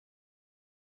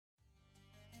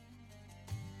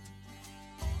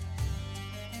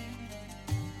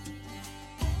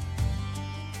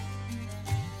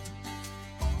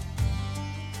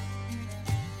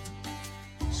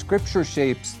Scripture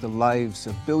shapes the lives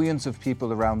of billions of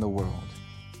people around the world.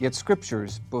 Yet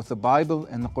scriptures, both the Bible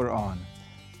and the Quran,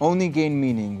 only gain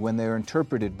meaning when they are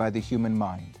interpreted by the human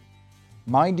mind.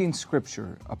 Minding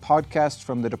Scripture, a podcast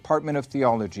from the Department of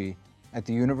Theology at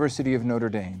the University of Notre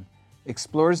Dame,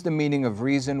 explores the meaning of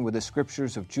reason with the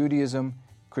scriptures of Judaism,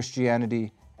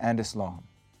 Christianity, and Islam.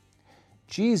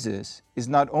 Jesus is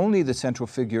not only the central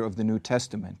figure of the New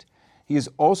Testament, he is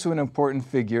also an important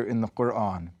figure in the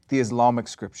Quran, the Islamic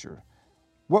scripture.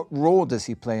 What role does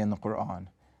he play in the Quran?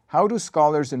 How do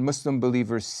scholars and Muslim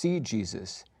believers see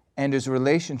Jesus and his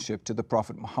relationship to the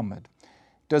Prophet Muhammad?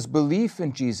 Does belief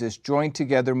in Jesus join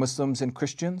together Muslims and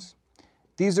Christians?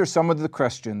 These are some of the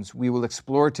questions we will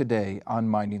explore today on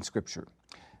Minding Scripture.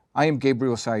 I am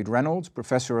Gabriel Said Reynolds,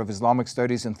 Professor of Islamic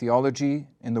Studies and Theology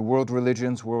in the World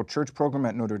Religions World Church Program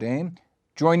at Notre Dame.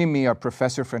 Joining me are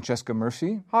Professor Francesca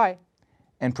Murphy. Hi.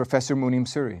 And Professor Munim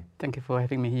Suri. Thank you for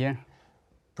having me here.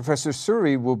 Professor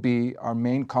Suri will be our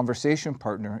main conversation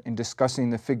partner in discussing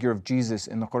the figure of Jesus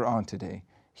in the Quran today.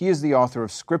 He is the author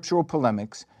of Scriptural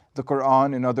Polemics, The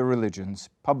Quran and Other Religions,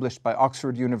 published by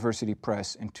Oxford University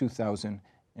Press in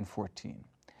 2014.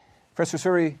 Professor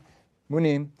Suri,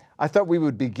 Munim, I thought we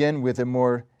would begin with a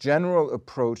more general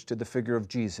approach to the figure of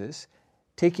Jesus,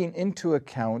 taking into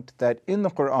account that in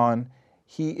the Quran,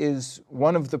 he is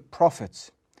one of the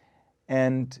prophets.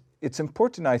 And it's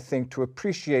important, I think, to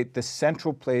appreciate the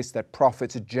central place that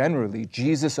prophets generally,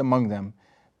 Jesus among them,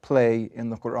 play in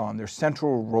the Quran, their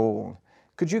central role.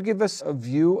 Could you give us a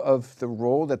view of the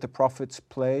role that the prophets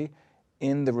play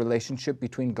in the relationship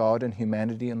between God and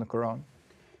humanity in the Quran?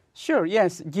 Sure,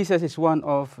 yes. Jesus is one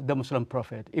of the Muslim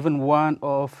prophet, even one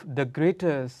of the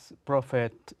greatest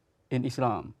prophet in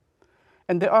Islam.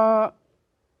 And there are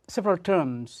several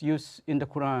terms used in the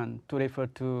Quran to refer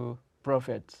to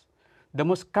prophets. The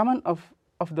most common of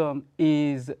them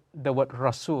is the word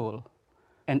Rasul,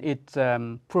 and it's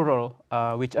plural,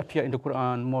 which appear in the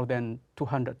Quran more than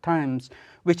 200 times,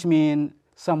 which means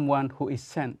someone who is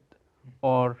sent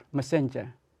or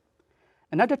messenger.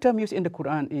 Another term used in the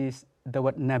Quran is the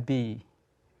word Nabi,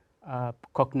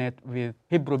 cognate with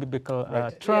Hebrew biblical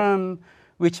term,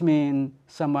 which means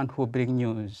someone who brings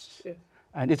news. Yes.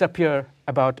 And it appears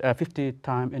about 50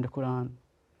 times in the Quran.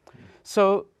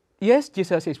 So, yes,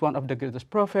 Jesus is one of the greatest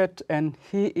prophets, and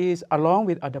he is, along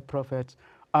with other prophets,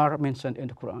 are mentioned in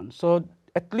the Quran. So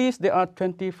at least there are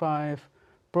 25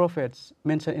 prophets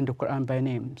mentioned in the Quran by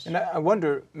names. And I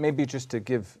wonder, maybe just to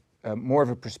give more of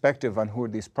a perspective on who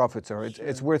these prophets are,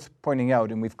 it's worth pointing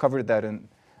out, and we've covered that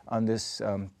on this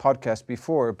podcast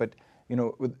before, but you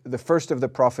know, the first of the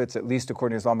prophets, at least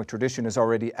according to Islamic tradition, is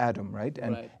already Adam, right?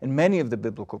 And many of the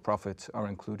biblical prophets are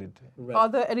included. Right. Are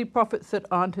there any prophets that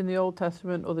aren't in the Old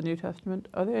Testament or the New Testament?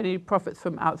 Are there any prophets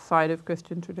from outside of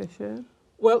Christian tradition?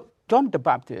 Well, John the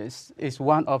Baptist is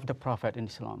one of the prophets in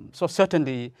Islam. So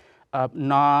certainly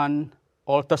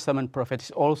non-Old Testament prophets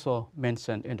is also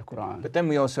mentioned in the Quran. But then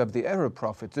we also have the Arab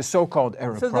prophets, the so-called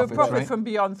Arab prophets, So the prophets right? from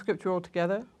beyond Scripture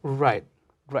altogether? Right.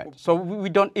 So we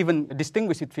don't even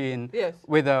distinguish between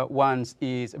whether one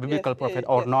is a biblical prophet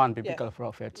or non-biblical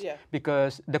prophet,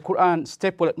 because the Quran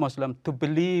stipulates Muslims to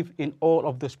believe in all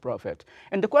of those prophets.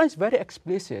 And the Quran is very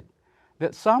explicit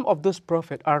that some of those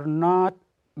prophets are not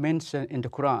mentioned in the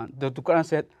Quran. The Quran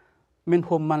said,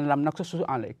 "Minhum man lam naqsussu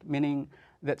alayk," meaning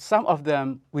that some of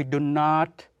them we do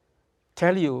not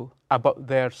tell you about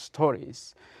their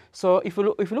stories. So if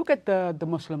you look at the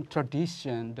Muslim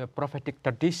tradition, the prophetic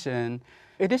tradition,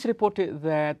 it is reported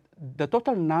that the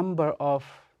total number of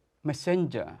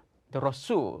messenger, the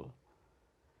Rasul,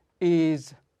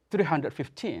 is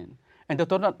 315. And the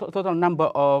total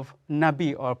number of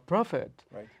Nabi or prophet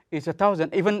is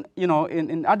 1,000. Even, you know,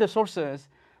 in other sources,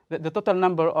 the total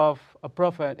number of a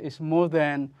prophet is more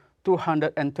than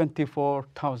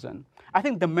 224,000. I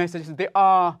think the message is there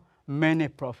are many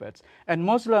prophets. And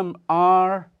Muslims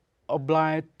are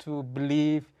obliged to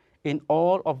believe in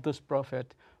all of those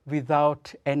prophets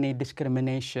without any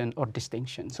discrimination or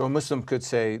distinction. So a Muslim could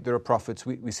say there are prophets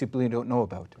we simply don't know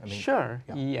about. I mean, sure,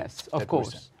 yes, of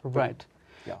course, right.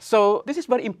 Yeah. So this is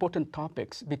very important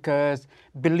topics because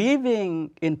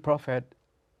believing in prophet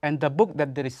and the book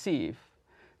that they receive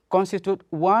constitute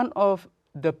one of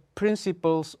the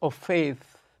principles of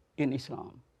faith in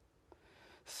Islam.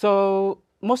 So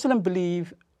Muslims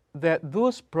believe that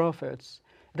those prophets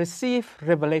receive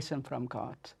revelation from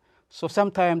God. So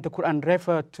sometimes the Quran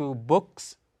refers to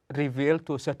books revealed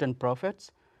to certain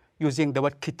prophets using the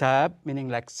word kitab, meaning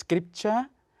like scripture.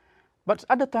 But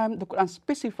other times the Quran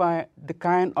specifies the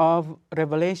kind of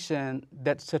revelation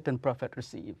that certain prophets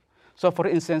receive. So for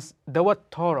instance, the word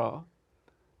Torah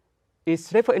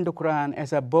is referred in the Quran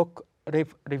as a book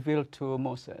revealed to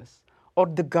Moses, or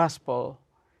the gospel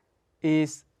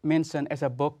is mentioned as a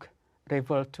book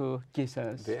revealed to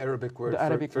Jesus. The Arabic word The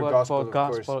Arabic for word gospel, for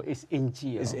gospel is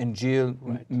Injil. is Injil,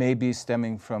 Right. maybe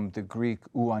stemming from the Greek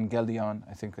Evangelion.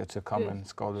 I think that's a common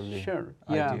scholarly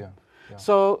idea. Yeah.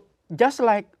 So just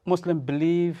like Muslims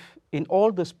believe in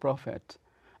all those prophets,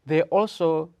 they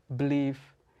also believe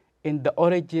in the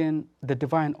origin, the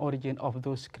divine origin of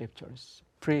those scriptures,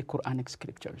 pre-Quranic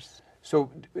scriptures.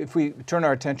 So if we turn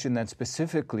our attention then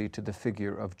specifically to the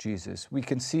figure of Jesus, we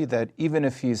can see that even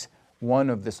if he's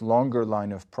one of this longer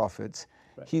line of prophets,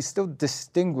 he's still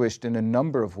distinguished in a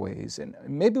number of ways. And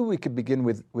maybe we could begin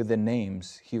with the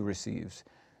names he receives.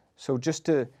 So just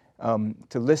to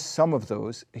list some of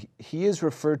those, he is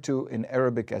referred to in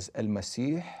Arabic as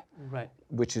Al-Masih, Right.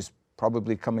 which is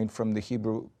probably coming from the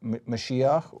Hebrew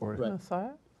Mashiach, or Messiah?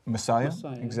 Messiah,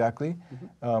 exactly.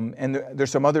 And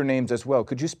there's some other names as well.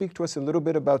 Could you speak to us a little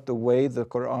bit about the way the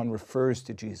Quran refers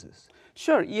to Jesus?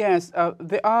 Sure, yes.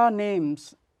 There are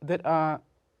names that are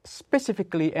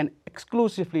specifically and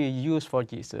exclusively used for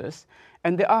Jesus,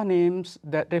 and there are names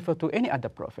that refer to any other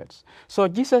prophets. So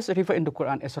Jesus referred in the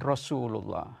Quran as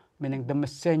Rasulullah, meaning the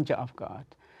messenger of God.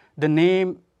 The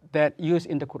name that used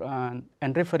in the Quran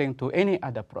and referring to any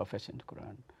other prophets in the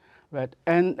Quran. Right?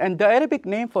 And the Arabic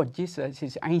name for Jesus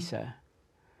is Isa.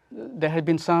 There has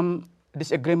been some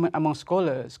disagreement among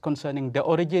scholars concerning the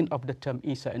origin of the term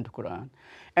Isa in the Quran.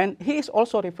 And he is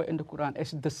also referred in the Quran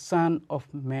as the son of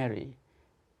Mary,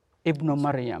 Ibn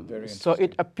Maryam. So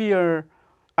it appears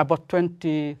about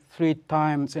 23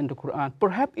 times in the Quran,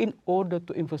 perhaps in order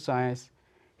to emphasize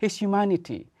his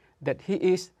humanity, that he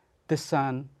is the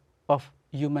son of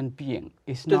human being.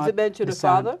 Is Does not it mention the a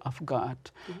son father? of God.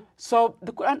 So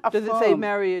the Quran affirms... Does it say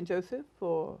Mary and Joseph?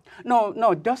 Or?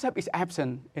 No, Joseph is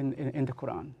absent in the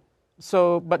Quran.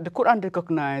 So, but the Quran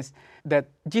recognizes that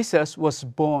Jesus was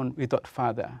born without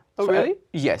father. Oh, so, really?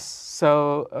 Yes.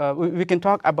 So we can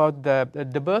talk about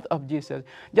the birth of Jesus.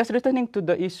 Just returning to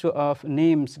the issue of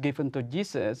names given to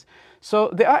Jesus. So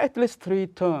there are at least 3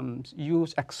 terms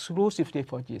used exclusively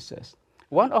for Jesus.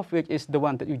 One of which is the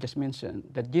one that you just mentioned,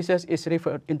 that Jesus is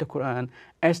referred in the Quran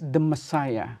as the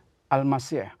Messiah,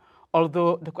 Al-Masih.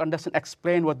 Although the Quran doesn't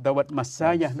explain what the word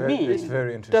Messiah means. It's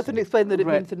very interesting. Doesn't explain that it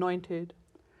Right. means anointed.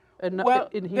 Well,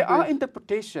 in there are Hebrew.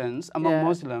 interpretations among Yeah.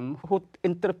 Muslims who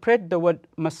interpret the word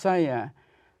Messiah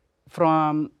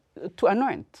to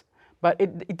anoint, but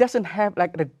it doesn't have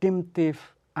like redemptive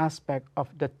aspect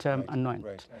of the term anoint.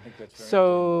 Right. I think that's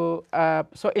very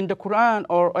So in the Quran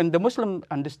or in the Muslim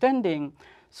understanding,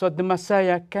 so the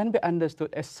Messiah can be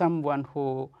understood as someone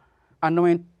who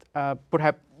anoint,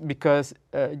 perhaps because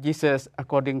Jesus,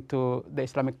 according to the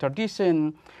Islamic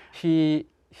tradition, he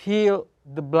healed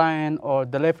the blind or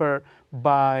the leper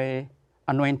by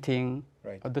anointing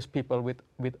those people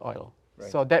with oil. Right.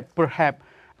 So that perhaps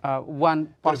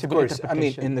one possible But of course,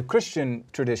 interpretation. in the Christian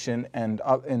tradition and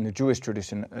in the Jewish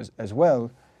tradition as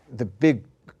well, the big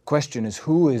question is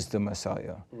who is the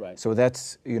Messiah? Right. So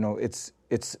that's,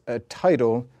 it's a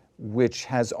title which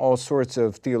has all sorts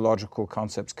of theological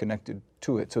concepts connected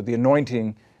to it. So the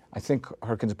anointing, I think,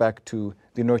 harkens back to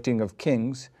the anointing of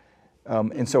kings.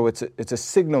 And so it's a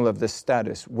signal of this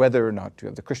status, whether or not you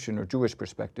have the Christian or Jewish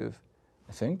perspective,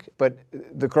 I think. But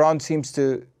the Quran seems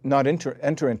to not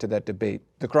enter into that debate.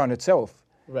 The Quran itself,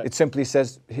 it simply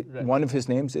says one of his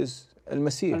names is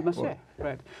Al-Masih. Al-Masih,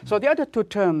 right. So the other 2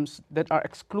 terms that are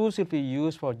exclusively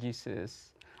used for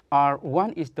Jesus are,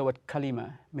 one is the word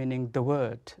kalima, meaning the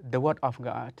word of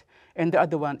God, and the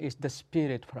other one is the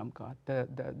spirit from God,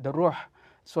 the ruh.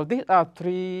 So these are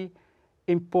 3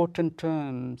 important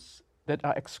terms that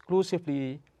are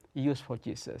exclusively used for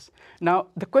Jesus. Now,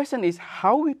 the question is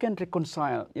how we can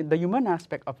reconcile the human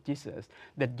aspect of Jesus,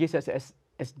 that Jesus is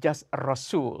just a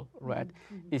Rasul, right?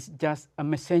 Is just a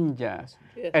messenger,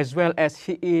 as well as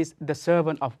he is the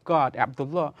servant of God,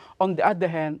 Abdullah. On the other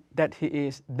hand, that he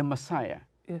is the Messiah.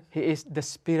 Yes. He is the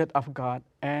Spirit of God,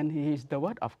 and he is the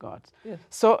Word of God. Yes.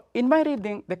 So in my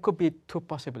reading, there could be 2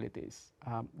 possibilities.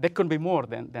 There could be more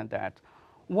than that.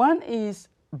 One is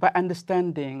by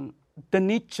understanding the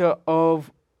nature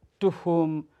of to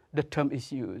whom the term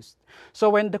is used. So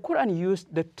when the Quran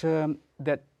used the term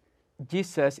that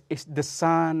Jesus is the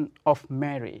son of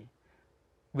Mary,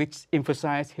 which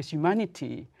emphasized his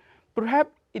humanity,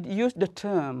 perhaps it used the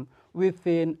term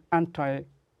within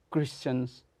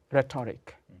anti-Christians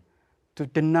rhetoric to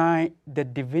deny the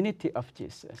divinity of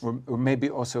Jesus. Or maybe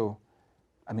also,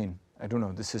 I don't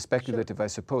know, this is speculative, I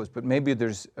suppose, but maybe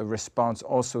there's a response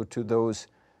also to those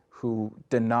who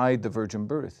denied the virgin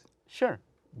birth. Sure.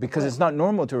 Because it's not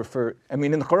normal to refer, in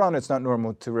the Quran it's not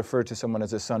normal to refer to someone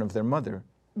as a son of their mother.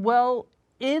 Well,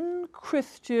 in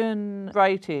Christian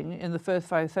writing in the first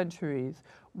 5 centuries,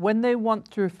 when they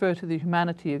want to refer to the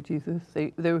humanity of Jesus,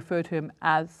 they refer to him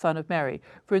as Son of Mary.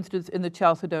 For instance, in the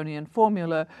Chalcedonian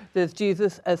formula, there's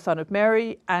Jesus as Son of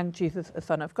Mary and Jesus as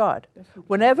Son of God.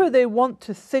 Whenever they want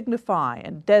to signify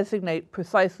and designate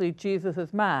precisely Jesus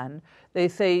as man, they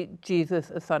say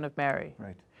Jesus as Son of Mary.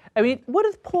 Right. I mean, what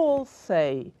does Paul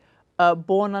say?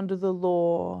 Born under the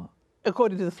law,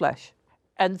 according to the flesh.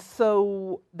 And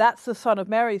so that's the Son of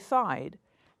Mary side.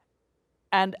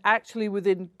 And actually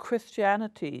within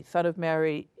Christianity, Son of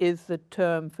Mary is the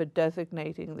term for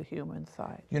designating the human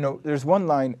side. You know, there's one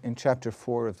line in chapter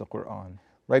 4 of the Quran,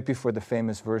 right before the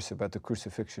famous verse about the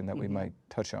crucifixion that we might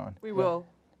touch on. We will.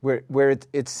 Where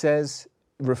it says,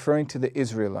 referring to the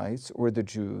Israelites or the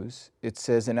Jews, it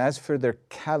says, and as for their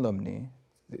calumny,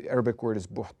 the Arabic word is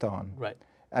buhtan. Right.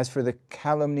 As for the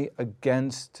calumny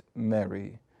against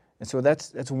Mary. And so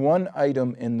that's one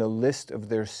item in the list of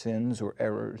their sins or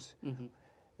errors. Mm-hmm.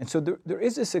 And so there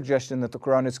is a suggestion that the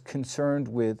Quran is concerned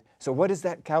with, so what is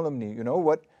that calumny? You know,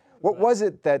 what was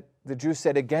it that the Jews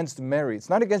said against Mary? It's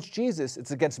not against Jesus,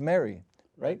 it's against Mary,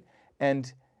 right?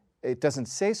 And it doesn't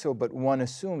say so, but one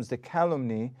assumes the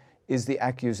calumny is the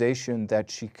accusation that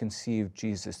she conceived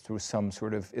Jesus through some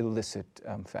sort of illicit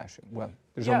fashion. Well,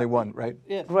 there's only one, right?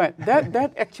 Yeah. Right.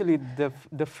 That actually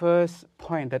the first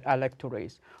point that I like to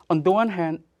raise. On the one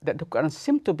hand, that the Quran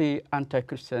seems to be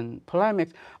anti-Christian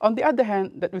polemics. On the other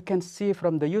hand, that we can see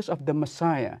from the use of the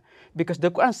Messiah, because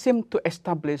the Quran seems to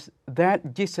establish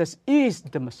that Jesus is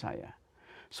the Messiah.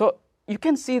 So you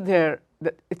can see there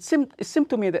that it seemed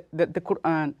to me that the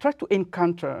Quran tries to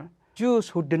encounter Jews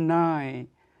who deny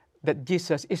that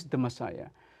Jesus is the Messiah.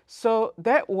 So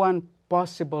that one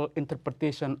possible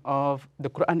interpretation of the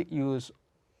Quranic use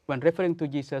when referring to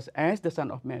Jesus as the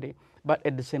Son of Mary, but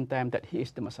at the same time that he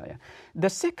is the Messiah. The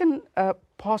second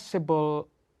possible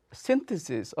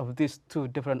synthesis of these two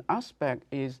different aspects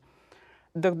is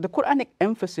the Quranic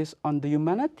emphasis on the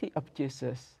humanity of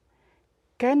Jesus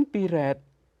can be read,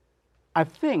 I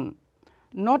think,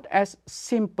 not as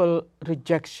simple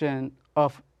rejection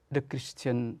of the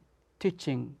Christian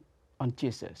teaching on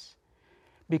Jesus.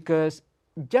 Because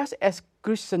just as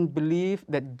Christians believe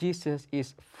that Jesus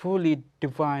is fully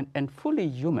divine and fully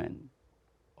human,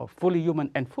 or fully human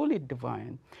and fully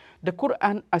divine, the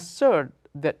Quran asserts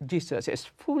that Jesus is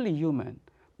fully human,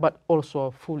 but also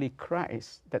fully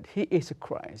Christ, that he is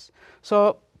Christ.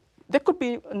 So there could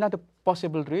be another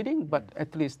possible reading, but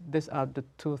at least these are the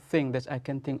two things that I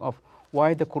can think of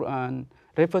why the Quran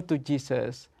refers to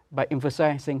Jesus by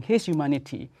emphasizing his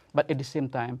humanity, but at the same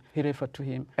time, he referred to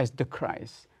him as the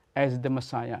Christ, as the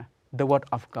Messiah, the Word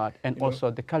of God, and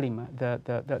also the Kalima,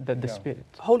 the Spirit.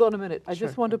 Hold on a minute. I Sure,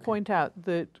 just want to okay. point out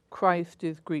that Christ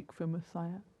is Greek for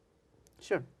Messiah.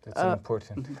 Sure. That's an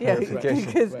important Yeah, clarification.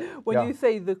 because when Yeah. you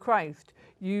say the Christ,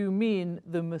 you mean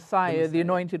the Messiah, the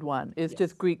anointed one. It's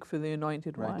just Greek for the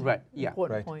anointed Right. one. Right, yeah.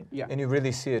 Important Right. point. Yeah. And you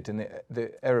really see it in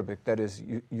the Arabic. That is,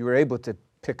 you were able to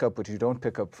pick up what you don't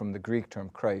pick up from the Greek term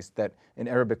Christ. That in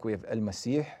Arabic we have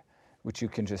Al-Masih, which you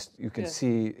can Yes.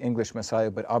 see English Messiah,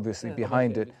 but obviously Yeah.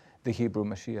 behind it, the Hebrew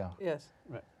Mashiach. Yes.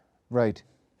 Right. Right.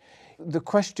 The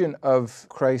question of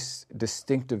Christ's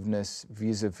distinctiveness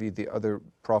vis-a-vis the other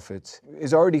prophets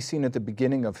is already seen at the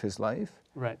beginning of his life.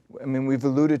 Right. I mean, we've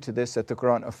alluded to this, that the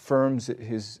Quran affirms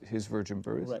his virgin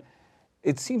birth. Right.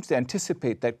 It seems to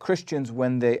anticipate that Christians,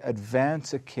 when they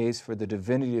advance a case for the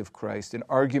divinity of Christ, an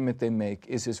argument they make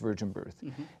is his virgin birth.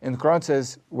 Mm-hmm. And the Quran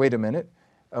says, wait a minute,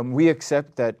 we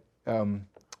accept that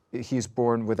he is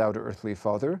born without an earthly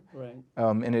father. Right.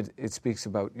 And it speaks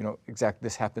about,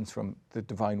 this happens from the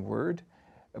divine word,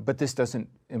 but this doesn't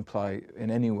imply in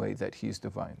any way that he's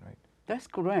divine, right? That's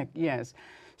correct, yes.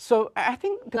 So I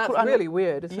think the That's Quran... really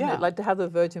weird, isn't Yeah. it? Like to have the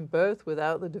virgin birth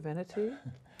without the divinity.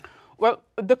 Well,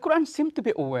 the Quran seems to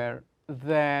be aware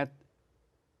that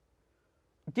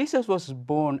Jesus was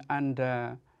born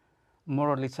under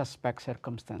morally suspect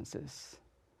circumstances,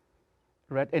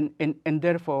 right? And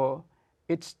therefore,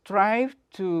 it strives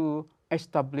to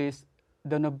establish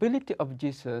the nobility of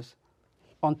Jesus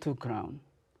on two grounds.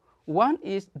 One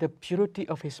is the purity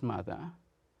of his mother,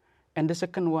 and the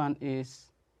second one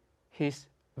is his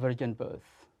virgin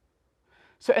birth.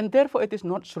 So, and therefore, it is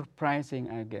not surprising,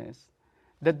 I guess,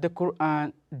 that the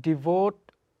Quran devote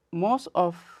most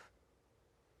of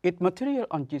its material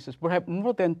on Jesus, perhaps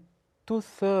more than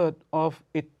 2/3 of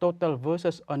its total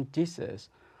verses on Jesus,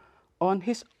 on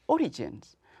his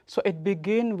origins. So it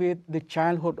begins with the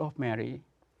childhood of Mary,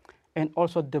 and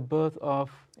also the birth of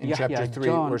In Yahya, chapter 3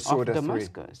 John or Surah of 3.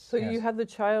 Damascus. So Yes. you have the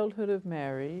childhood of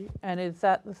Mary, and is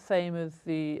that the same as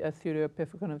the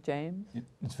Pseudepiphagon of James?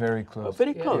 It's very close.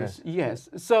 Very Yeah. close, yes.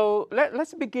 So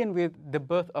let's begin with the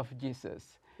birth of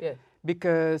Jesus. Yes.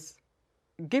 Because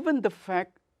given the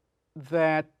fact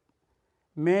that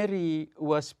Mary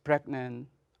was pregnant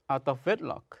out of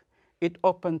wedlock, it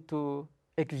opened to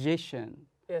accusation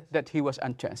Yes. that he was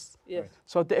unjust. Yes.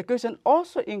 So the accusation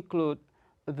also include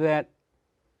that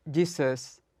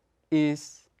Jesus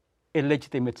is a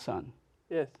legitimate son.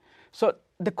 Yes. So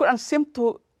the Quran seems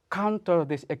to counter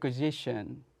this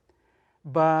accusation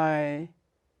by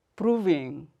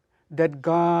proving that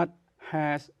God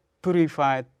has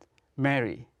purified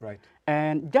Mary. Right.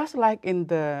 And just like in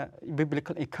the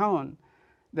biblical account,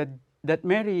 that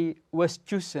Mary was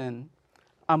chosen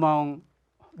among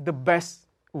the best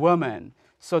women.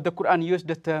 So the Quran used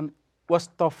the term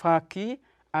wastafaki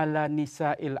ala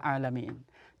nisa'il alamin,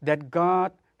 that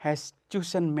God has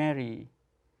chosen Mary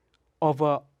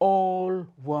over all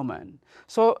women.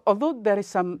 So although there is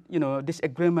some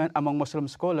disagreement among Muslim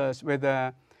scholars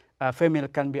whether a female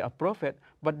can be a prophet,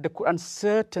 but the Quran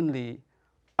certainly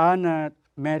honored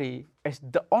Mary as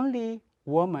the only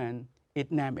woman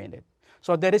it named in it.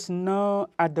 So there is no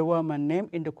other woman named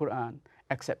in the Quran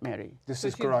except Mary. This So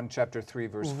is she's- Quran chapter 3,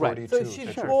 verse Right. 42. So she's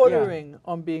Sure. bordering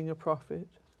on being a prophet.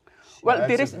 Well, That's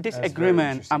there a- is that's a very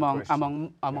disagreement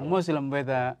interesting among Muslims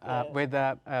whether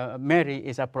Mary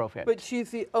is a prophet. But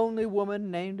she's the only woman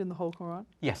named in the whole Quran?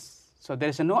 Yes. So there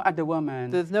is no other woman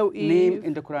There's no Eve. named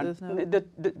in the Quran. There's no...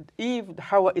 The Eve,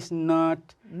 Hawa is not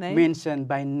Name? mentioned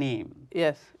by name.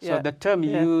 Yes. So yeah. the term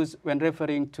Yeah. used when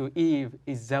referring to Eve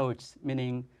is zawj,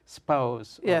 meaning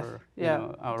spouse Yes, or,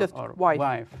 yeah. or, Just or wife.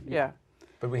 wife. Yeah.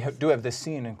 But we do have this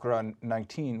scene in Quran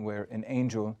 19 where an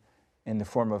angel in the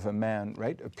form of a man,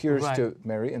 right, appears Right. to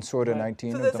Mary in Surah Right.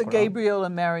 19 So of there's the a Quran. Gabriel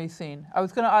and Mary scene. I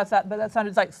was going to ask that, but that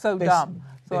sounded like so dumb.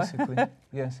 So Basically,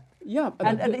 yes. Yeah,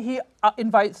 and he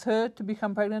invites her to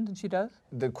become pregnant, and she does?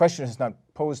 The question is not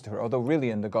posed to her, although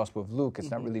really in the Gospel of Luke it's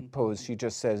not really posed. She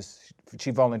just says, she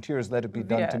volunteers, let it be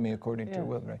done Yeah. to me according to your Yeah.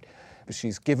 will, right? But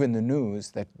she's given the news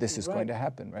that this is Right. going to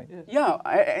happen, right? Yeah,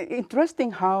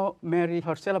 interesting how Mary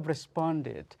herself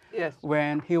responded Yes.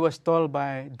 when he was told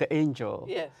by the angel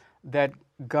Yes. that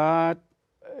God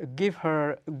give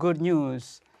her good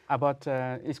news about,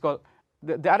 it's called,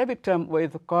 the Arabic term,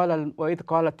 وَإِذْ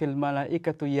قَالَتِ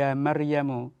الْمَلَائِكَةُ يَا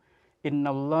مَرْيَمُ إِنَّ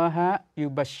اللَّهَ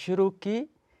يُبَشِّرُكِ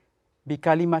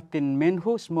بِكَلِمَةٍ مِّنْهُ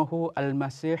اسْمُهُ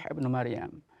الْمَسِيحُ ابْنُ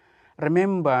مَرْيَمَ.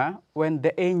 Remember when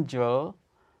the angel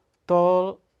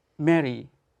told Mary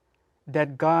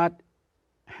that God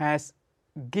has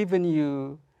given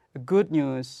you good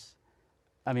news,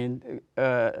 I mean,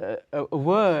 a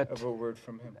word Of a word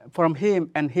from him. from him,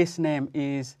 and his name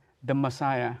is the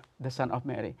Messiah, the Son of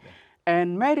Mary. Yeah.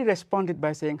 And Mary responded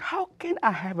by saying, how can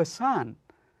I have a son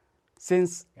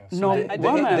since So no the-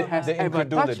 woman the- has the ever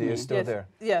touched incredulity me? is still Yes. there.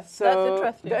 Yes. So That's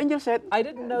interesting. the angel said, I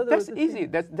didn't know there that's was a easy.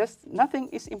 scene. That's nothing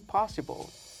is impossible.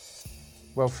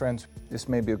 Well, friends, this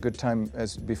may be a good time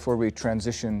as before we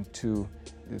transition to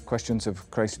the questions of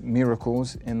Christ's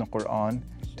miracles in the Quran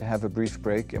to have a brief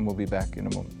break, and we'll be back in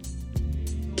a moment.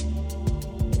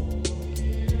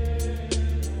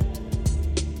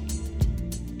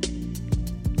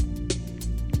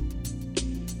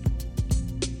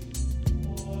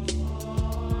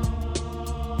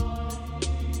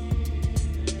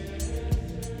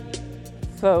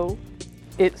 So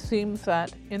it seems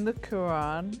that in the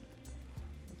Quran,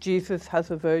 Jesus has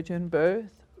a virgin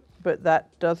birth, but that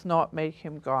does not make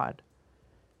him God.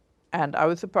 And I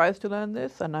was surprised to learn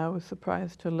this, and I was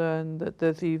surprised to learn that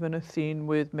there's even a scene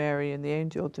with Mary and the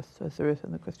angel, just as there is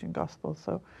in the Christian gospel.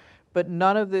 So, but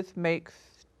none of this makes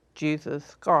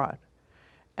Jesus God.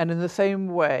 And in the same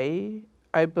way,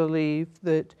 I believe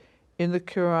that in the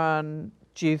Quran,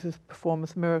 Jesus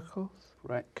performs miracles.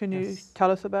 Right. Can you Yes. tell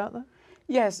us about that?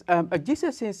 Yes,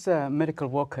 Jesus is a miracle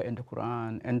worker in the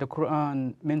Quran, and the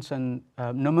Quran mentions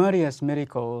numerous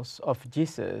miracles of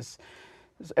Jesus,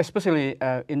 especially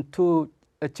in two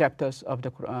chapters of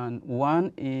the Quran.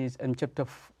 One is in chapter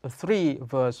 3,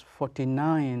 verse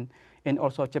 49, and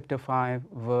also chapter 5,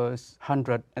 verse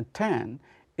 110,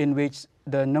 in which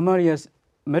the numerous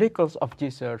miracles of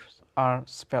Jesus are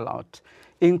spelled out,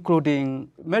 including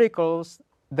miracles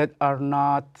that are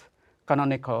not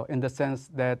canonical, in the sense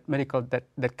that miracles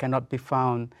that cannot be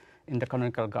found in the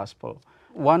canonical gospel.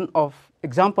 One of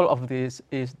example of this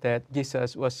is that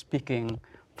Jesus was speaking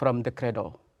from the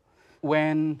cradle.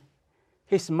 When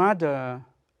his mother,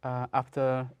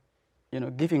 after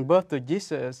giving birth to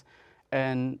Jesus,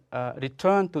 and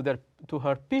returned to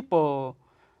her people,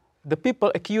 the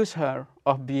people accuse her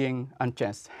of being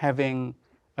unchaste, having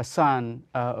a son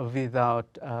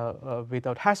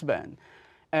without husband.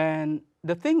 And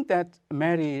the thing that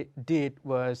Mary did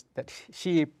was that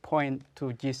she pointed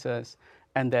to Jesus,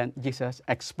 and then Jesus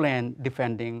explained,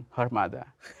 defending her mother.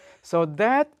 So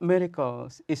that miracle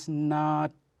is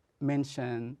not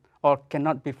mentioned or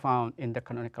cannot be found in the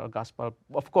canonical gospel.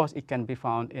 Of course, it can be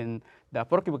found in the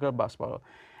apocryphal gospel.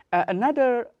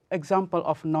 Another example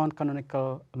of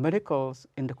non-canonical miracles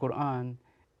in the Quran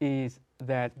is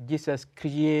that Jesus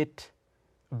created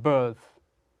birth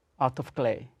out of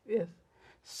clay. Yes.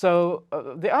 So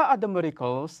there are other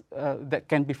miracles that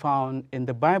can be found in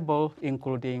the Bible,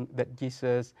 including that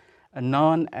Jesus,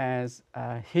 known as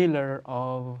a healer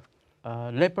of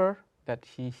leper, that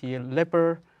he healed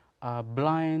leper,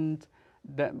 blind,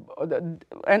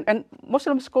 and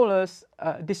Muslim scholars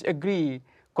disagree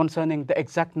concerning the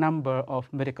exact number of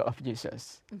miracles of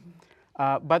Jesus.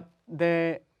 Mm-hmm. But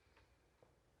they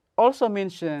also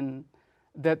mention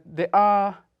that there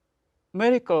are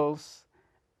miracles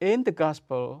in the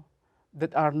gospel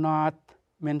that are not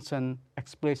mentioned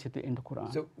explicitly in the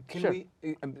Quran. So can Sure.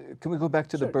 we go back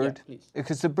to the Sure, bird? yeah, please.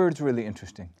 Because the bird's really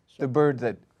interesting. The bird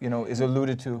that is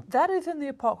alluded to. That is in the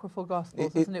apocryphal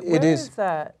gospels, isn't it? It Where is. is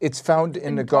that? It's found in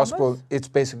In the gospel. Thomas?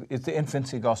 It's the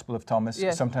infancy gospel of Thomas,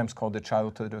 Yes. sometimes called the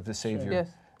childhood of the Savior. Yes.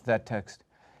 That text,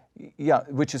 yeah,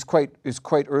 which is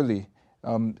quite early.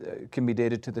 Can be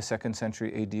dated to the 2nd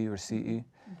century AD or CE.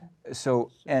 Mm-hmm. So,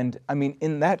 and I mean,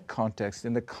 in that context,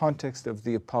 in the context of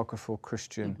the apocryphal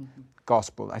Christian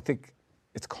gospel, I think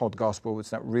it's called gospel.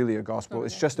 It's not really a gospel. Okay.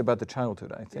 It's just about the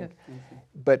childhood, I think. Yes.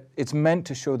 But it's meant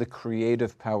to show the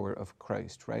creative power of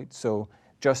Christ, right? So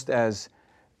just as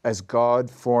God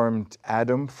formed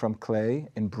Adam from clay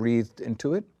and breathed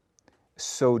into it,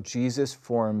 so Jesus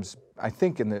forms, I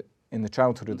think in the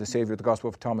childhood of the Savior, the Gospel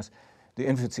of Thomas, the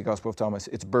infancy Gospel of Thomas,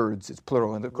 it's birds, it's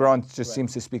plural, and the Quran just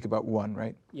seems to speak about one,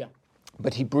 right? Yeah.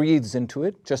 But he breathes into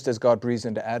it, just as God breathes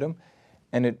into Adam,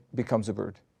 and it becomes a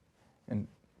bird. And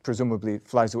presumably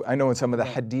flies away. I know in some of the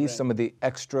hadiths, some of the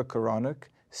extra Quranic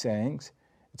sayings,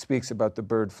 it speaks about the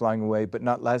bird flying away, but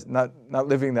not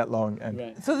living that long.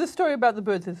 And So the story about the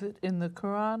birds, is it in the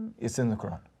Quran? it's in the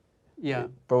Quran. Yeah.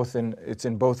 It's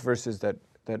in both verses that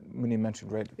Muni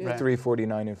mentioned, right? Right.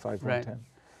 349 and 5110.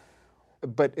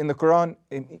 But in the Quran,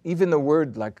 even the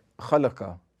word like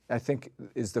khalaqa, I think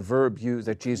is the verb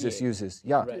that Jesus uses.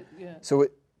 Yeah. Right. Yeah. So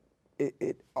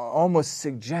it almost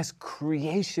suggests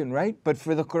creation, right? But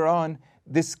for the Quran,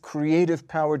 this creative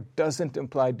power doesn't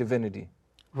imply divinity.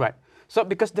 Right. So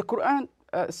because the Quran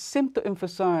seems to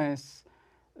emphasize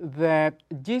that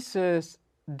Jesus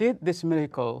did these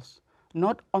miracles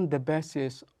not on the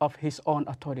basis of his own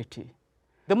authority.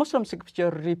 The Muslim scripture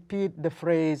repeat the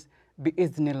phrase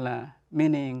bi'idhnillah,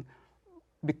 meaning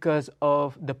because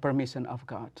of the permission of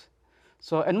God.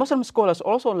 So, and Muslim scholars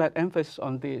also let emphasis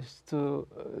on this to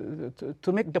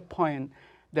make the point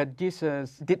that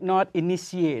Jesus did not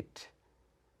initiate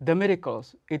the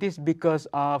miracles. It is because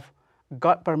of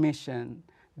God's permission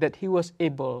that he was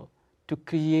able to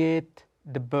create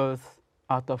the birth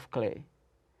out of clay.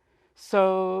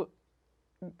 So,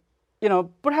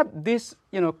 perhaps this,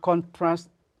 contrasts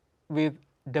with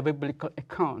the biblical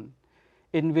account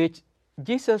in which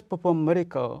Jesus performed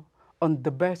miracle on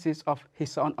the basis of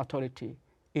his own authority.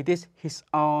 It is his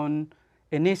own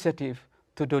initiative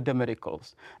to do the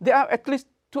miracles. There are at least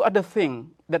two other things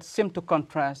that seem to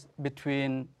contrast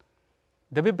between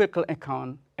the biblical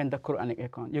account and the Quranic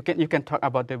account. You can talk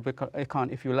about the biblical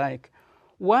account if you like.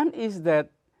 One is that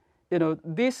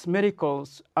these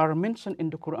miracles are mentioned in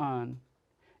the Quran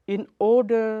in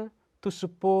order to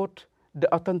support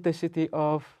the authenticity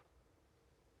of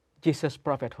Jesus'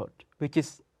 prophethood, which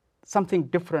is something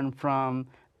different from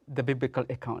the biblical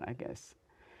account, I guess.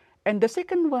 And the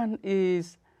second one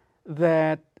is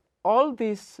that all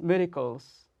these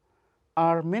miracles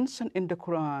are mentioned in the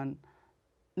Quran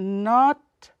not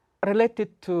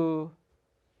related to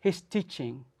his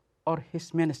teaching or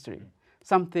his ministry,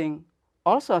 something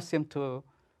also seems to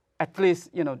at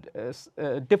least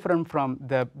different from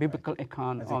the biblical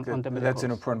account on the miracles. That's an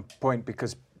important point,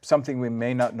 because something we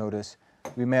may not notice,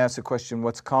 we may ask the question,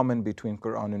 what's common between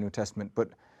Quran and New Testament? But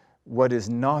what is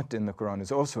not in the Quran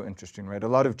is also interesting, right? A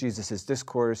lot of Jesus'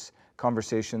 discourse,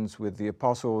 conversations with the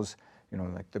apostles,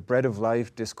 like the bread of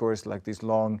life discourse, like these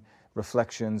long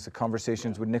reflections, the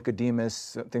conversations with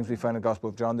Nicodemus, things we find in the Gospel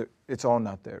of John, it's all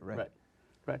not there, right?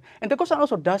 Right. And the Quran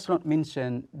also does not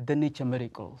mention the nature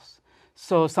miracles.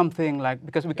 So something like,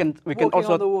 because we can Walking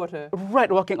also on the water.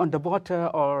 right, walking on the water,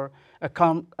 or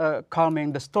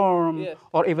calming the storm, Yes.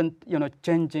 or even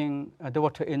changing the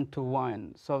water into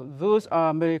wine. So those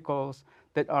are miracles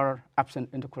that are absent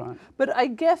in the Quran. But I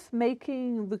guess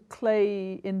making the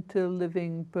clay into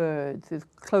living birds is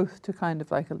close to kind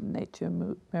of like a nature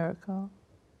miracle.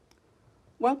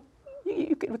 Well,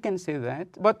 we can say that.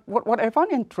 But what I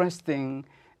found interesting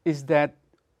is that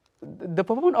the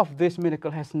performance of this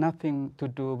miracle has nothing to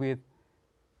do with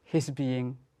his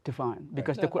being divine,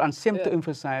 because the Quran seems to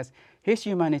emphasize his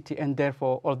humanity, and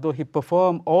therefore, although he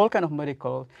performed all kind of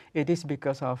miracles, it is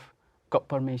because of God's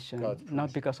permission,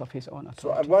 not because of his own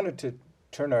authority. So I wanted to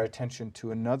turn our attention to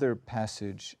another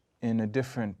passage in a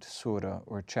different surah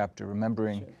or chapter,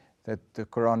 remembering that the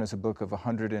Quran is a book of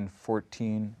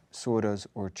 114 surahs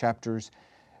or chapters,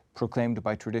 proclaimed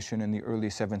by tradition in the early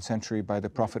 7th century by the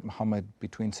Prophet Muhammad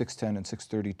between 610 and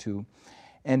 632.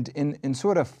 And in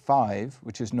Surah 5,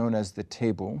 which is known as the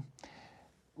table,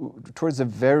 towards the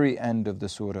very end of the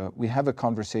surah, we have a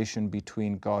conversation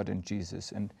between God and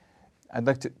Jesus. And I'd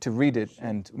like to read it.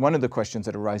 And one of the questions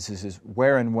that arises is,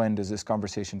 where and when does this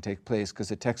conversation take place? Because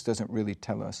the text doesn't really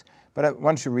tell us. But I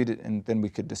want you to read it, and then we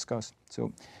could discuss.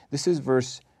 So this is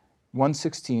verse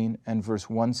 116 and verse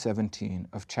 117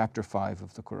 of chapter 5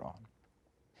 of the Quran.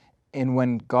 And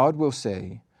when God will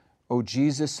say, O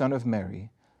Jesus, son of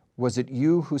Mary, was it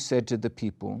you who said to the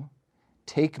people,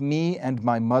 take me and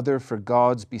my mother for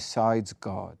gods besides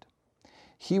God?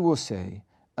 He will say,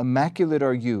 immaculate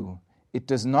are you. It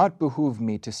does not behoove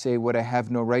me to say what I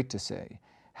have no right to say.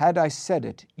 Had I said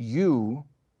it, you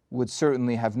would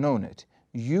certainly have known it.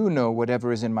 You know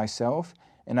whatever is in myself,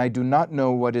 and I do not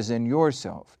know what is in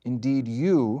yourself. Indeed,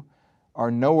 you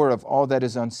are knower of all that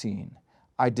is unseen.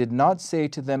 I did not say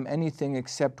to them anything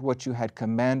except what you had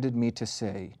commanded me to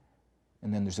say.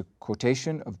 And then there's a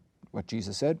quotation of what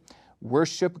Jesus said,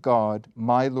 worship God,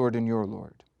 my Lord and your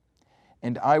Lord.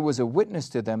 And I was a witness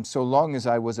to them so long as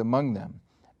I was among them.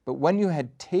 But when you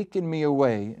had taken me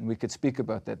away, and we could speak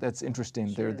about that, that's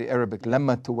interesting. There, the Arabic,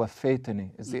 lamma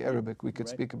tuwaffaytani is the Arabic, we could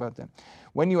speak about that.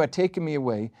 When you had taken me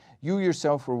away, you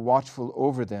yourself were watchful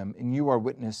over them, and you are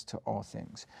witness to all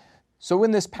things. So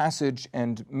in this passage,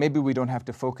 and maybe we don't have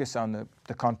to focus on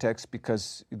the context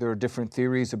because there are different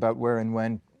theories about where and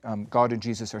when God and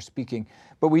Jesus are speaking,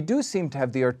 but we do seem to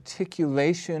have the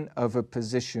articulation of a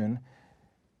position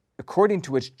according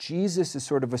to which Jesus is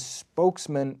sort of a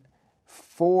spokesman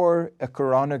for a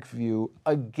Quranic view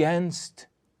against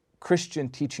Christian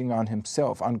teaching on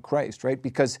himself, on Christ, right?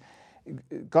 Because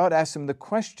God asked him the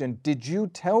question, did you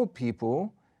tell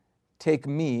people, take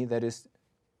me, that is,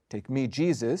 take me,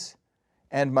 Jesus,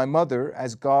 and my mother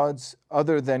as gods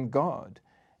other than God?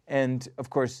 And of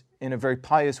course, in a very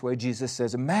pious way, Jesus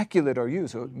says, immaculate are you,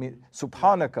 so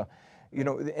subhanaka.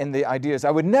 And the idea is,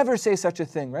 I would never say such a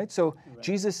thing, right? So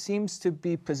Jesus seems to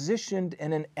be positioned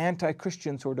in an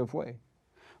anti-Christian sort of way.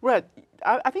 Right.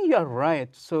 I think you are right.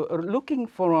 So looking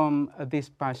from this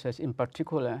passage in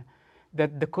particular,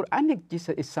 that the Quranic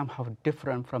Jesus is somehow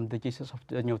different from the Jesus of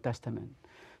the New Testament.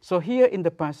 So here in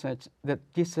the passage, that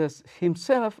Jesus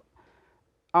himself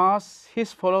asks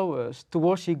his followers to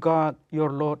worship God,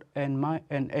 your Lord and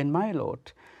my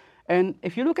Lord. And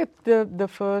if you look at the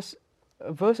first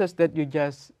verses that you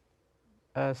just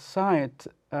cite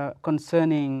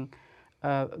concerning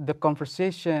the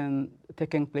conversation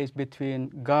taking place between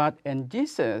God and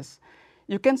Jesus,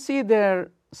 you can see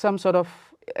there some sort of,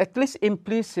 at least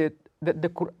implicit, that the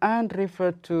Quran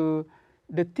referred to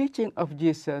the teaching of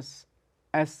Jesus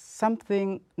as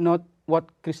something not what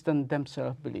Christians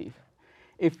themselves believe.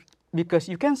 Because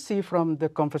you can see from the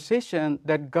conversation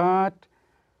that God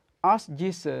asked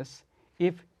Jesus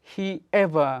if he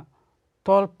ever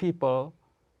told people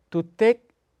to take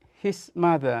his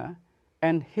mother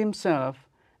and himself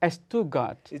as two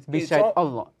gods beside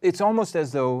Allah. It's almost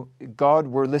as though God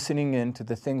were listening in to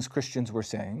the things Christians were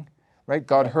saying, right?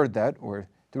 God heard that, or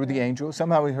through the angel,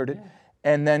 somehow he heard it.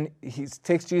 And then he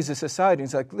takes Jesus aside and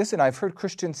he's like, listen, I've heard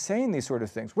Christians saying these sort of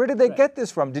things. Where did they get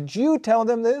this from? Did you tell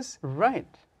them this? Right.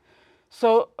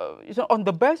 So, on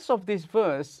the basis of this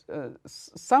verse,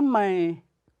 some may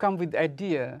come with the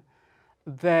idea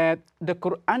that the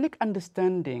Quranic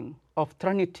understanding of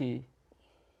Trinity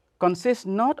consists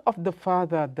not of the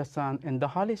Father, the Son, and the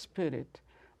Holy Spirit,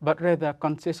 but rather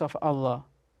consists of Allah,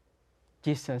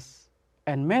 Jesus,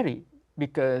 and Mary.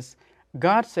 Because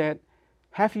God said,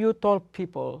 have you told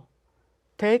people,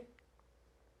 take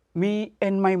me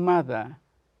and my mother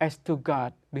as to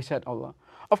God beside Allah?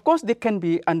 Of course, they can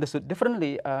be understood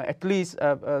differently. At least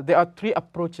there are three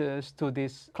approaches to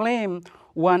this claim.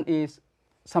 One is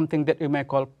something that we may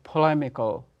call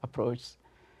polemical approach,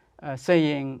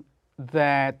 saying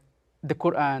that the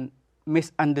Quran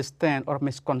misunderstand or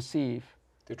misconceive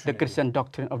the Christian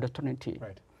doctrine of the Trinity.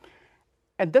 Right.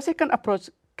 And the second approach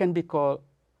can be called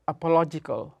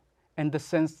apological, in the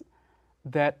sense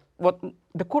that what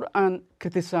the Quran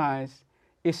criticizes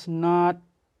is not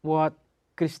what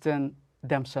Christians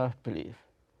themselves believe.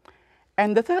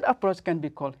 And the third approach can be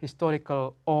called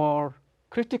historical or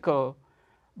critical,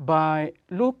 by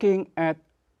looking at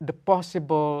the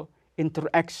possible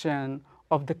interaction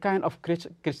of the kind of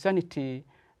Christianity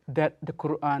that the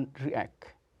Quran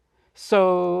react.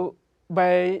 So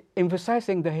by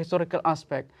emphasizing the historical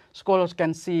aspect, scholars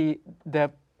can see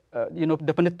the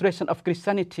the penetration of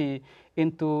Christianity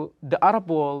into the Arab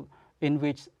world, in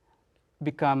which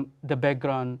become the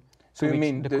background. So you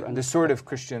mean the sort of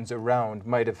Christians around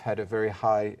might have had a very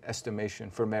high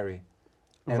estimation for Mary,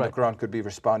 and right. the Quran could be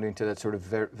responding to that sort of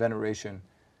veneration,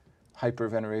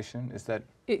 hyper-veneration? Is that?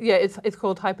 Yeah, it's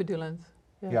called hyperdulence.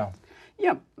 Yeah.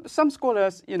 Yeah, some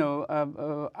scholars,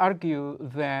 argue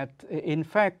that in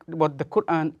fact what the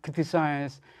Quran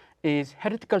criticizes is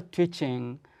heretical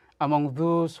teaching among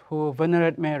those who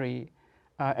venerate Mary,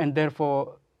 and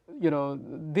therefore,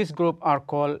 this group are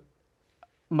called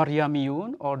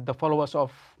Maryamiyun, or the followers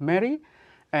of Mary,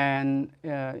 and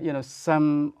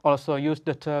some also use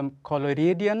the term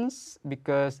Collyridians,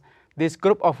 because this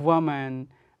group of women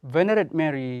venerate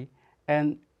Mary,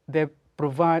 and they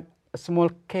provide a small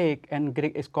cake, and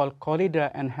Greek is called Kollida,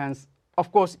 and hence,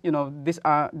 of course,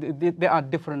 there are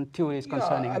different theories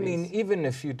concerning this. I mean, even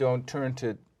if you don't turn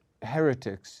to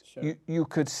heretics, sure. you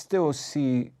could still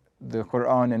see the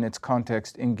Quran in its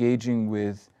context engaging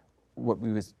with what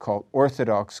we would call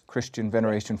Orthodox Christian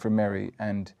veneration for Mary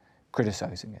and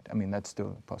criticizing it. I mean, that's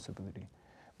still a possibility.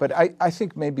 But I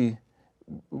think maybe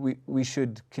we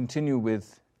should continue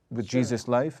with sure. Jesus'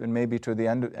 life, and maybe to the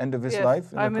end of his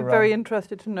life. I'm very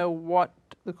interested to know what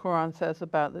the Quran says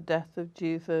about the death of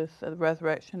Jesus, the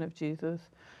resurrection of Jesus.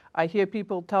 I hear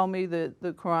people tell me that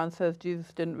the Quran says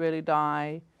Jesus didn't really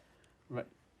die. Right.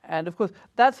 And of course,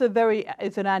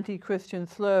 it's an anti-Christian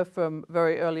slur from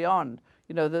very early on,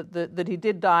 that he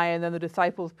did die, and then the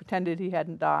disciples pretended he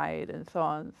hadn't died, and so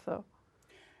on. So,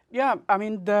 yeah, I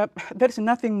mean, there's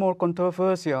nothing more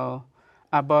controversial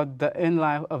about the end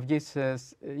life of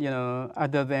Jesus,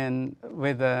 other than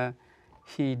whether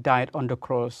he died on the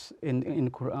cross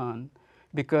in Quran,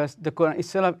 because the Quran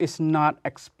itself is not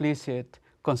explicit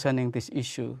concerning this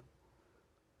issue.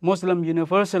 Muslims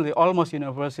almost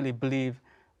universally believe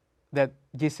that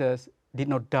Jesus did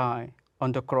not die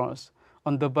on the cross,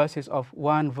 on the basis of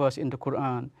one verse in the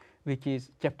Quran, which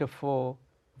is chapter 4,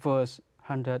 verse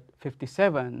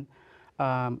 157,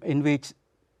 in which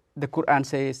the Quran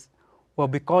says,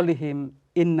 وَبِقَوْلِهِمْ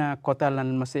إِنَّا قَتَلْنَا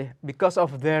الْمَسِيحِ, because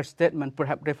of their statement,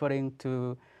 perhaps referring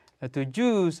to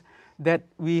Jews, that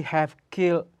we have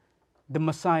killed the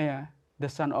Messiah, the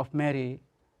son of Mary,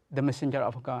 the messenger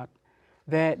of God.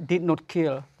 They did not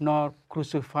kill nor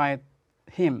crucify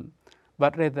him,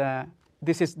 but rather,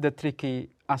 this is the tricky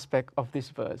aspect of this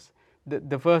verse.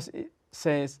 The verse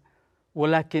says,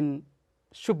 وَلَكِنْ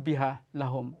شُبِّهَ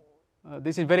لَهُمْ.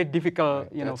 This is very difficult,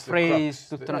 phrase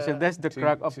to translate. That's the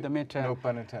crux of the matter. No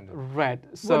pun intended. Right.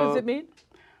 So, what does it mean?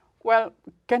 Well,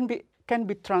 can be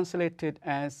translated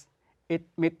as it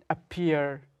may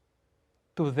appear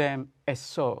to them as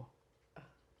so.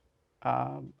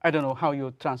 I don't know how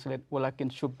you translate walakin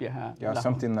shubbiha. Yeah, lahum.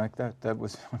 something like that. That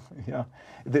was, yeah.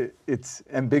 It's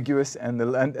ambiguous, and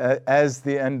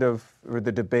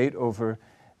the debate over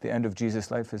the end of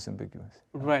Jesus' life is ambiguous.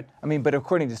 Right. I mean, but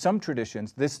according to some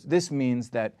traditions, this means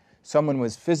that someone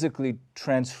was physically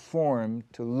transformed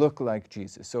to look like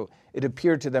Jesus. So it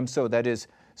appeared to them so. That is,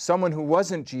 someone who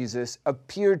wasn't Jesus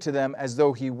appeared to them as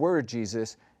though he were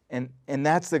Jesus, and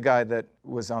that's the guy that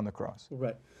was on the cross.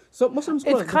 Right. So Muslims.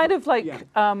 It's kind of like,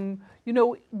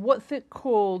 what's it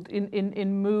called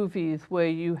in movies where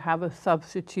you have a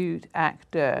substitute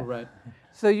actor? Right.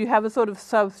 So you have a sort of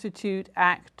substitute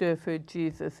actor for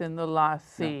Jesus in the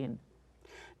last scene.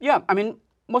 Yeah, I mean,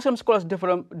 Muslim scholars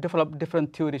develop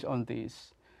different theories on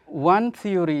this. One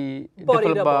theory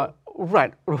body double.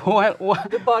 Right.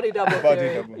 The body double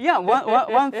theory. Yeah,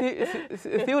 one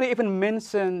theory even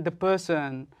mentioned the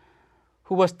person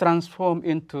who was transformed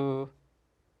into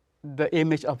the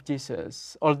image of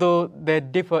Jesus, although they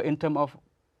differ in terms of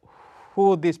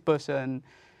who this person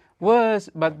was,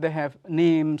 but they have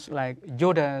names like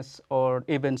Judas or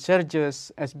even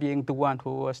Sergius as being the one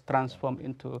who was transformed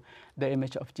into the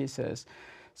image of Jesus.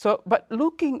 So, but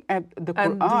looking at the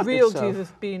Quran and the real itself,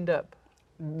 Jesus beamed up.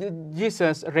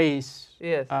 Jesus raised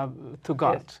Yes. to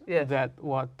God. Yes. That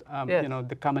what Yes.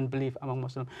 the common belief among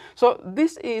Muslims. So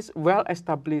this is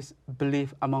well-established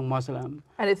belief among Muslims.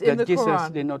 And it's that in the Jesus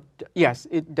Quran. did not.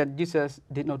 That Jesus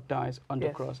did not die on the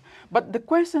Yes. cross. But the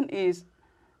question is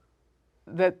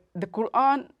that the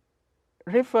Quran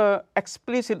refer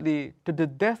explicitly to the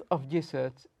death of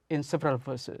Jesus in several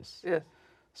verses. Yes.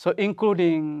 So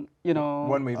including,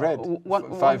 One we read, one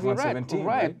 5:117,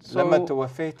 right? So لَمَّا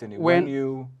تَوَفَّيْتَنِي, when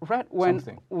you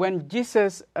something. when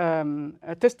Jesus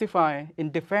testified in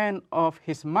defense of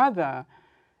his mother,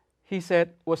 he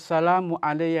said, "Wassalamu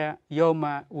alayya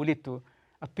yawma wulitu,"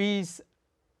 a peace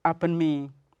upon me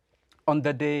on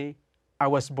the day I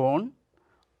was born,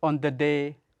 on the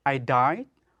day I died,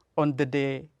 on the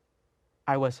day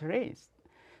I was raised.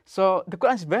 So the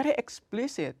Quran is very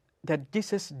explicit that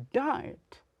Jesus died.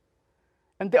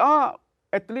 And there are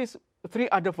at least 3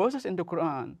 other verses in the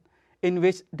Quran in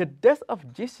which the death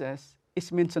of Jesus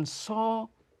is mentioned so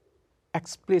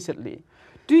explicitly.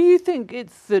 Do you think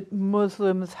it's that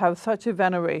Muslims have such a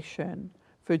veneration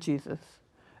for Jesus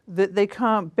that they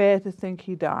can't bear to think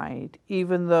he died,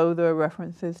 even though there are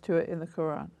references to it in the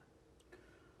Quran?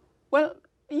 Well,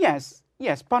 yes.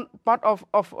 Part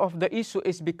of the issue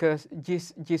is because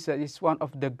Jesus is one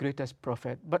of the greatest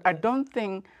prophets. But I don't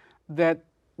think that.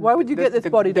 Why would you get this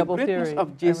body double theory? The greatness theory?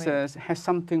 of Jesus has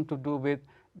something to do with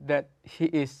that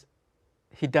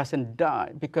he doesn't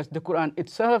die, because the Quran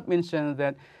itself mentions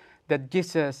that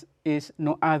Jesus is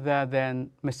no other than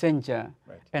messenger,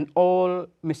 right. and all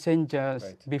messengers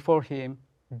right. before him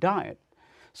died.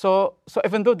 So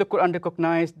even though the Quran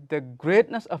recognized the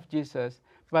greatness of Jesus,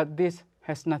 but this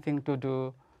has nothing to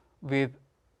do with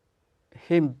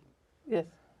him. Yes.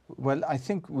 Well, I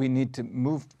think we need to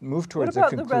move towards What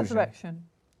about a conclusion. the resurrection?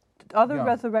 Are there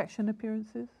resurrection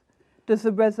appearances? Does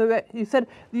the you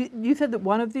said that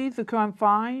one of these, the Quran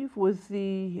 5, was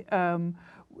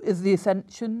is the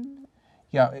ascension?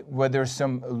 Yeah, where there's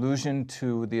some allusion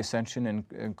to the ascension in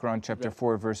Quran chapter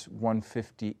 4, verse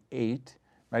 158,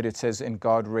 right? It says, "And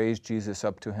God raised Jesus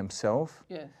up to himself."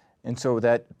 Yes. And so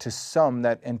that, to some,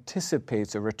 that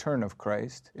anticipates a return of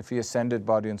Christ. If he ascended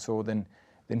body and soul, then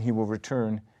he will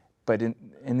return, but in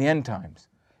the end times.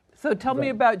 So tell me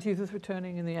about Jesus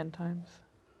returning in the end times.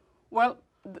 Well,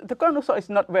 the Quran also is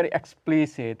not very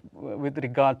explicit with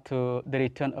regard to the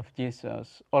return of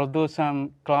Jesus, although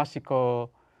some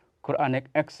classical Quranic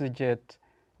exegetes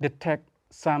detect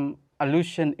some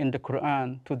allusion in the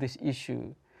Quran to this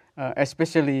issue,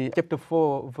 especially chapter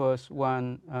 4, verse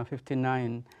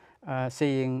 159,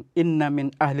 saying, "Inna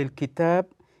min ahlil kitab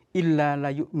illa la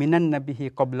yu'minanna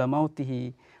bihi qabla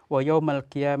mautihi wa yawmal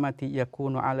qiyamati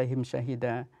yakunu alaihim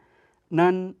shahida."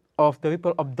 None of the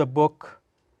people of the book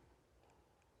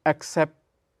except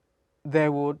they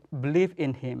would believe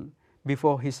in him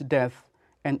before his death,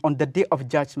 and on the day of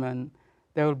judgment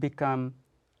they will become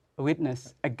a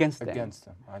witness against them.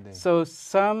 So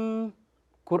some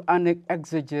Quranic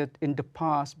exegetes in the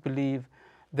past believe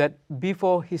that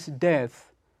before his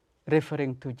death,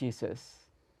 referring to Jesus,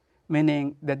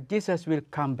 meaning that Jesus will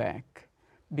come back,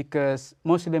 because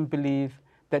Muslims believe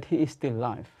that he is still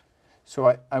alive. So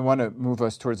I want to move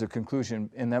us towards a conclusion,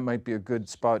 and that might be a good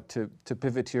spot to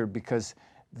pivot here, because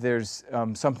there's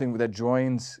something that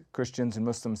joins Christians and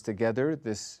Muslims together,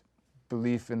 this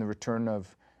belief in the return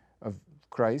of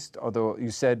Christ, although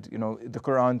you said, the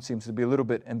Quran seems to be a little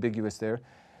bit ambiguous there.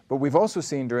 But we've also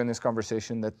seen during this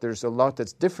conversation that there's a lot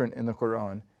that's different in the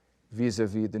Quran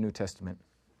vis-a-vis the New Testament,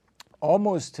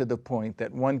 almost to the point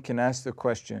that one can ask the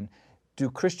question, do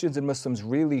Christians and Muslims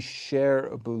really share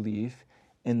a belief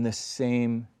in the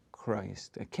same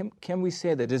Christ? Can we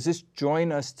say that? Does this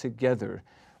join us together?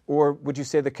 Or would you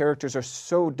say the characters are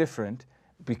so different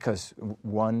because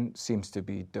one seems to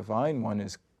be divine, one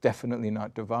is definitely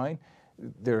not divine?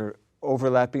 There are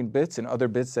overlapping bits and other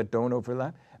bits that don't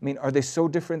overlap. I mean, are they so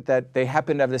different that they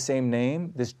happen to have the same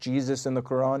name, this Jesus in the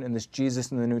Quran and this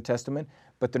Jesus in the New Testament,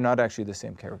 but they're not actually the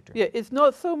same character? Yeah, it's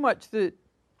not so much that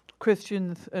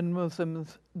Christians and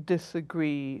Muslims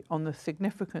disagree on the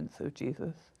significance of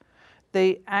Jesus.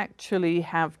 They actually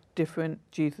have different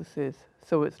Jesuses,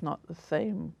 so it's not the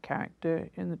same character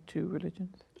in the two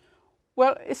religions.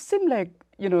 Well, it seems like,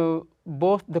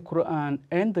 both the Quran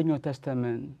and the New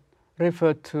Testament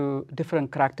refer to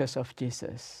different characters of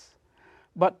Jesus.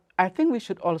 But I think we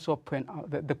should also point out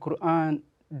that the Quran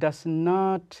does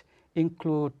not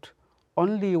include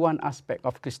only one aspect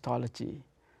of Christology.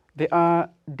 There are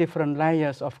different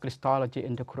layers of Christology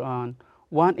in the Quran.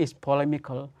 One is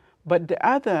polemical, but the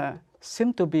other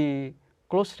seem to be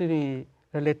closely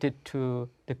related to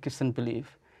the Christian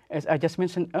belief. As I just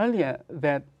mentioned earlier,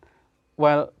 that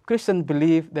while Christians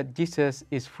believe that Jesus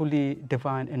is fully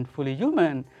divine and fully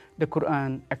human, the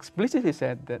Quran explicitly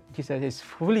said that Jesus is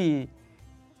fully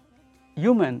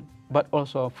human but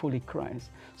also fully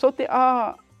Christ. So there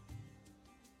are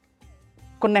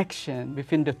connection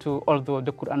between the two, although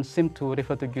the Quran seems to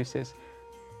refer to Jesus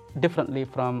differently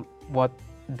from what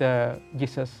the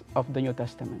Jesus of the New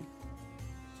Testament.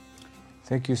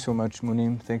 Thank you so much,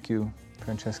 Munim. Thank you,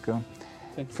 Francesca.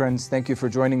 Thank you. Friends, thank you for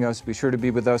joining us. Be sure to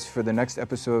be with us for the next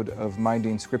episode of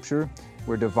Minding Scripture,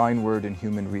 where divine word and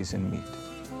human reason meet.